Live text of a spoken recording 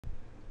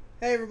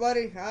Hey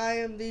everybody, I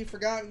am the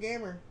Forgotten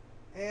Gamer,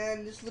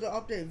 and this little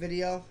update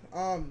video.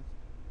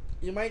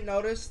 You might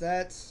notice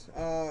that,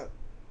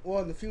 well,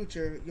 in the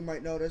future, you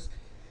might notice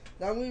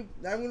that I'm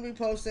gonna be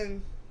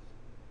posting,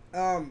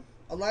 a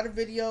lot of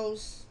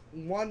videos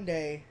one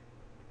day,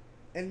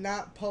 and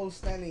not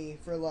post any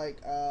for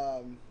like,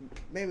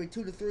 maybe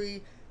 2 to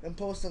 3, and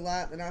post a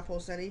lot and not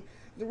post any.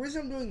 The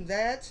reason I'm doing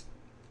that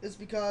is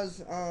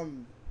because,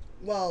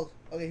 well,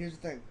 okay, here's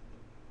the thing.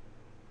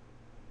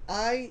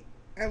 I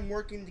am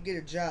working to get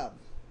a job.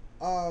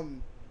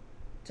 Um,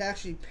 to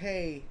actually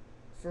pay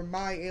for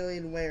my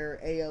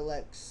Alienware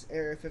ALX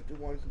Area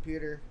 51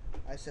 computer.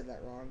 I said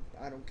that wrong.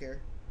 I don't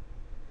care.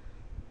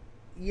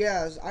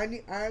 Yes,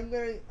 I'm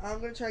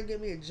gonna try and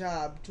get me a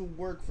job to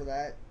work for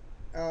that.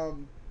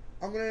 Um,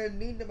 I'm gonna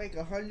need to make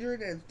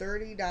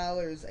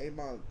 $130 a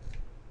month.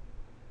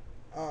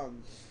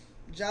 Um,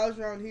 Jobs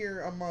around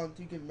here a month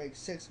you can make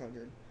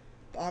 600.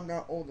 But I'm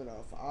not old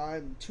enough.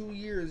 I'm 2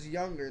 years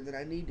younger than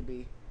I need to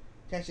be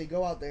to actually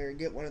go out there and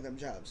get one of them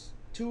jobs.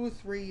 2 or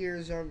 3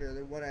 years younger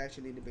than what I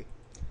actually need to be.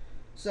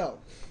 So,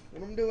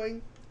 what I'm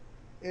doing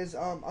is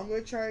I'm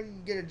gonna try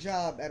and get a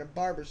job at a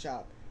barber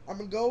shop. I'm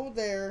gonna go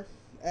there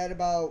at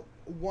about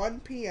 1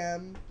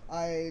 p.m.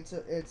 It's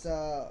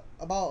about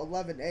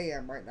 11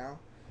 a.m. right now,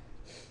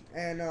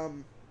 and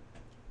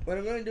what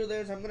I'm gonna do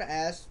there is I'm gonna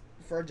ask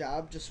for a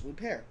job to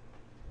sweep hair.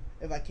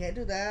 If I can't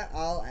do that,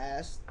 I'll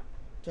ask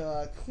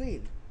to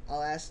clean.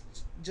 I'll ask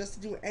just to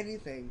do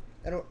anything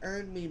that'll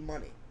earn me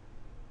money.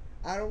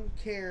 I don't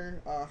care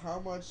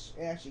how much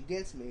it actually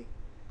gets me,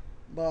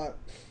 but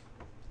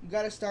you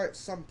got to start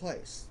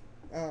someplace,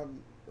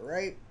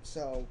 right?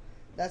 So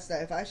that's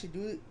that. If I actually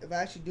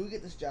do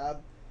get this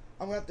job,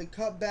 I'm gonna have to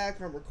cut back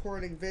on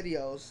recording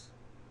videos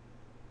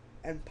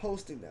and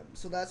posting them.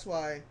 So that's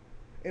why,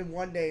 in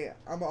one day,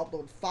 I'm gonna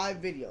upload 5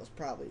 videos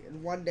probably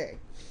in one day.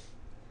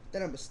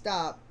 Then I'm gonna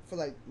stop for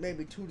like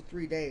maybe 2 to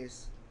 3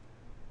 days.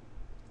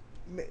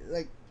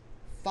 Like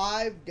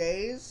 5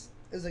 days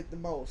is like the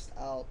most.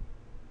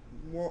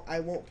 I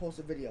won't post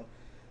a video.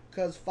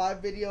 Because 5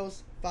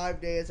 videos,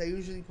 5 days. I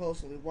usually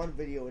post only one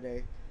video a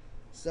day.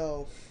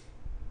 So,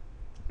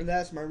 and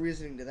that's my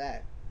reasoning to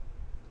that.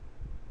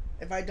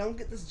 If I don't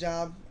get this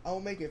job, I will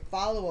make a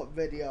follow-up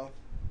video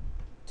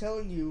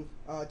telling you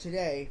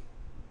today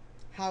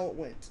how it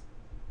went.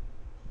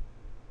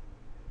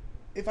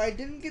 If I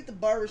didn't get the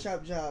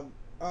barbershop job,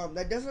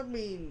 that doesn't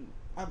mean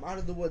I'm out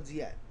of the woods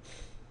yet.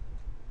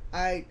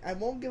 I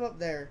won't give up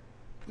there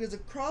because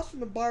across from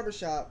the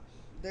barbershop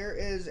there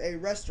is a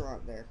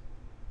restaurant there.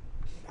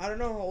 I don't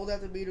know how old I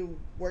have to be to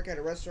work at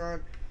a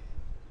restaurant.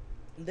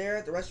 There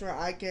at the restaurant,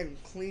 I can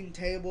clean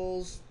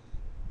tables,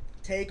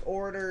 take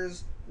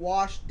orders,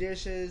 wash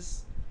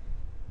dishes.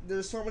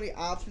 There's so many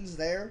options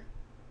there.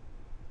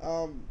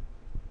 Um,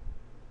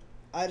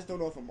 I just don't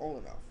know if I'm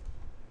old enough.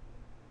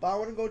 But I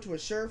want to go to a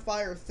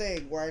surefire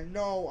thing where I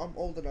know I'm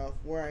old enough,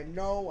 where I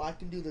know I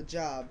can do the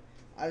job.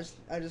 I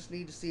just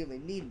need to see if they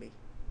need me.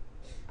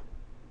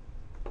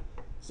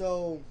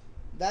 So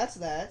that's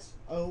that.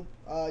 I hope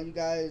you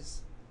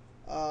guys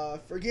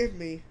forgive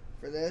me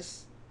for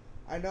this.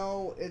 I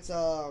know it's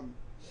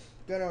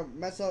gonna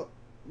mess up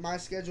my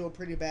schedule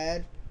pretty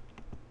bad.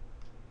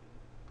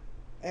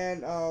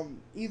 And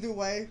either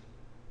way,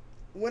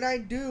 when I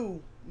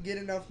do get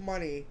enough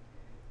money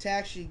to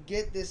actually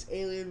get this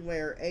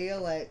Alienware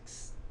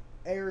ALX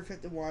Area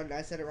 51,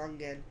 I said it wrong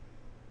again.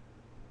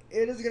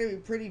 It is gonna be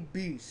pretty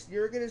beast.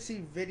 You're gonna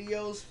see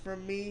videos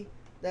from me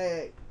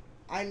that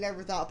I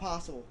never thought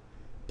possible.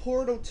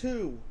 Portal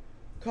 2,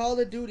 Call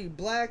of Duty,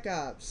 Black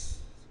Ops,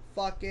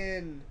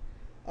 fucking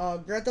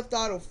Grand Theft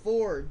Auto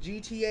 4,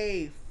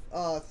 GTA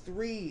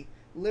 3,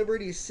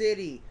 Liberty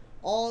City,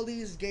 all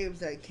these games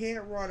that I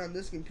can't run on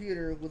this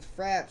computer with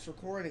Fraps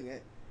recording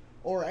it,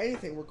 or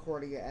anything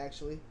recording it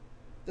actually.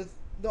 The,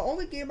 the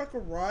only game I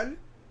can run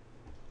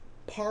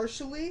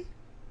partially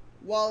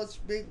while it's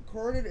being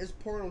recorded is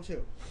Portal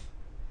 2.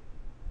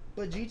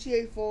 But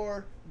GTA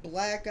 4,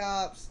 Black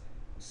Ops,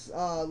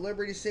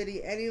 Liberty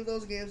City, any of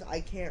those games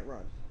I can't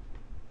run.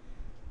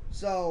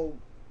 So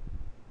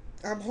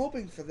I'm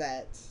hoping for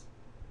that.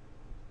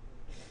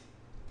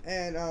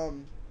 And I'll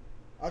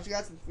see you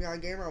guys on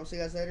Gamer. I'll see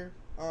you guys later.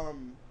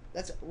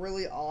 That's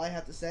really all I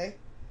have to say.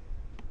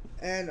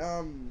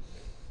 And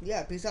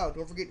yeah, peace out.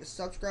 Don't forget to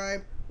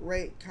subscribe,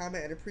 rate,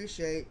 comment, and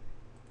appreciate.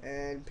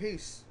 And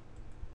peace.